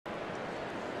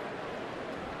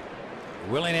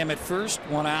Willingham at first,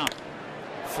 one out.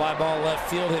 Fly ball left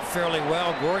field, hit fairly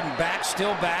well. Gordon back,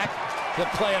 still back. He'll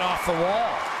play it off the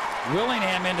wall.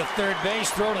 Willingham into third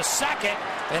base, throw to second,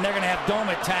 and they're going to have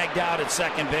Doumit tagged out at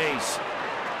second base.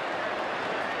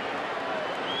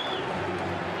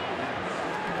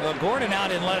 Well, Gordon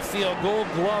out in left field, Gold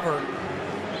Glover.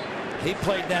 He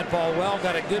played that ball well,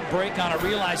 got a good break on it,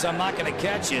 realized I'm not going to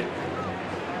catch it.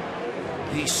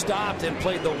 He stopped and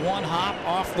played the one hop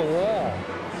off the wall.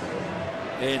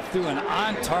 And threw an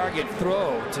on-target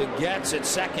throw to Getz at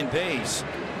second base.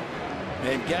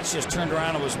 And Getz just turned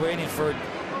around and was waiting for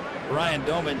Ryan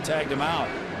Doumit and tagged him out.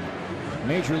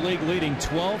 Major League leading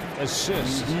 12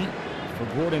 assists for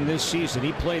Gordon this season.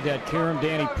 He played that Karam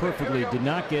Danny perfectly. Did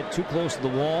not get too close to the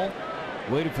wall.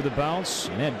 Waited for the bounce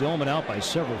and had Doumit out by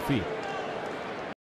several feet.